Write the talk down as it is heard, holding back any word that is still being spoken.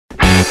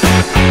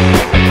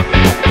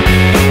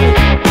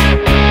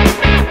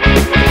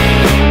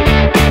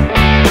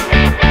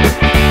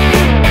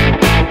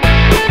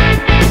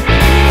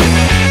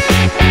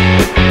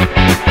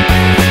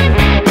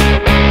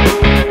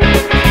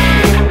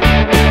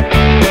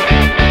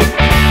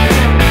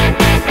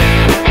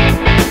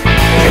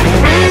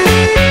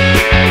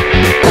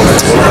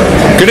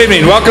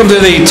evening. Welcome to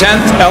the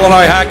 10th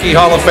Illinois Hockey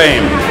Hall of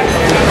Fame.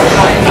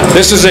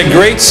 This is a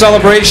great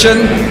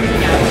celebration,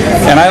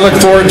 and I look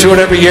forward to it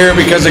every year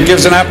because it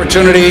gives an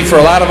opportunity for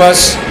a lot of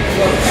us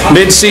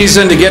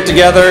mid-season to get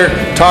together,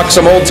 talk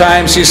some old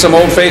times, see some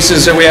old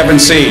faces that we haven't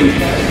seen.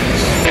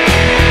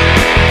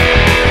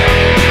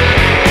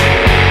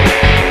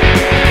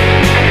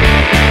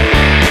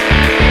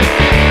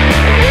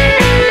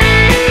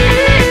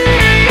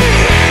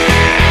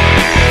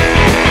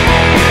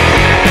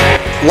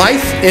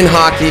 Life in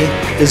hockey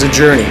is a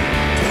journey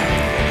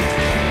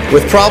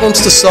with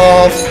problems to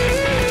solve,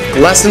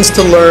 lessons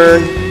to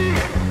learn,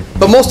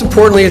 but most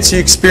importantly, it's the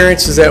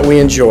experiences that we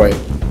enjoy.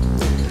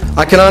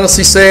 I can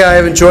honestly say I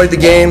have enjoyed the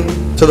game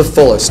to the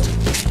fullest.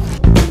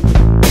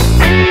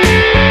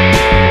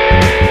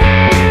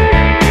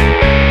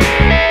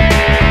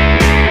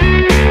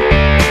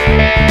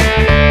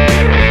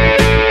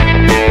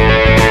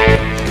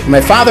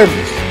 My father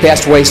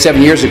passed away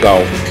 7 years ago.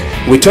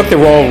 We took the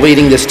role of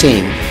leading this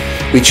team.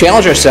 We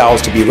challenge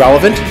ourselves to be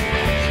relevant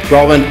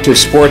to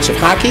sports of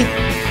hockey,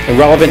 and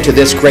relevant to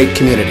this great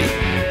community.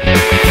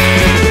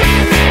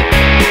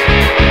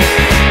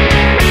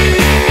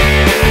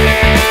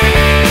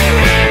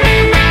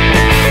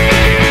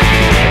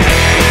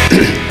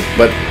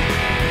 But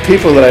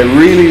people that I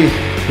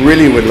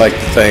really would like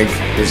to thank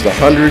is the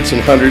hundreds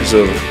and hundreds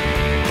of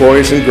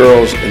boys and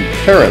girls and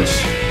parents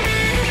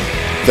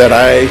that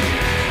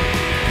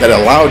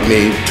allowed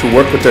me to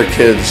work with their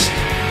kids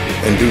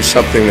and do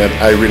something that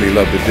I really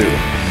love to do.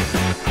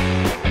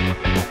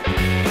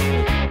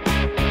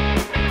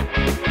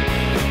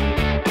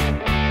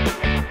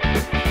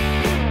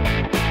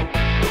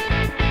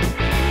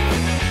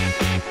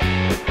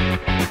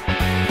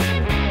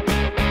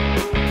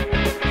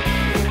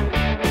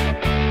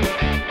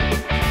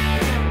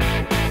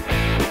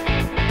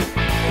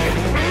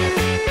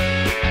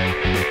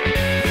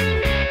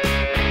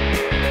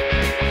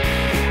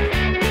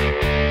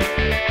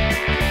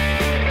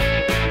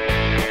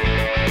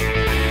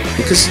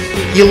 Because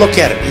you look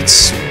at it,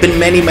 it's been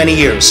many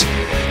years,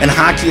 and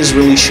hockey has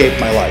really shaped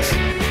my life.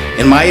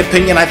 In my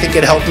opinion, I think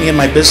it helped me in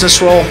my business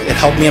role, it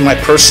helped me in my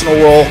personal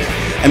role,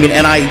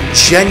 and I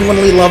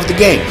genuinely love the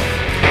game.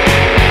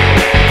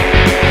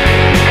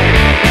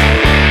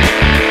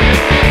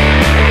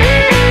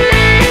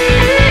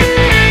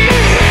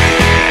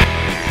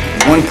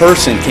 One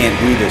person can't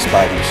do this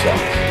by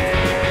themselves.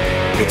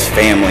 It's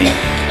family,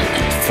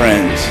 it's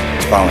friends,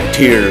 it's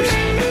volunteers,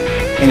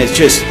 and it's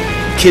just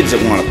kids that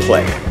want to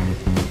play.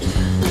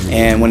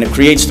 And when it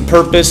creates the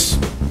purpose,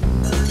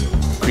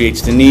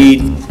 creates the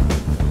need,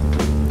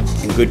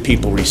 and good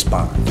people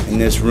respond. And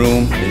this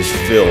room is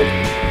filled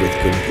with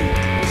good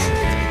people.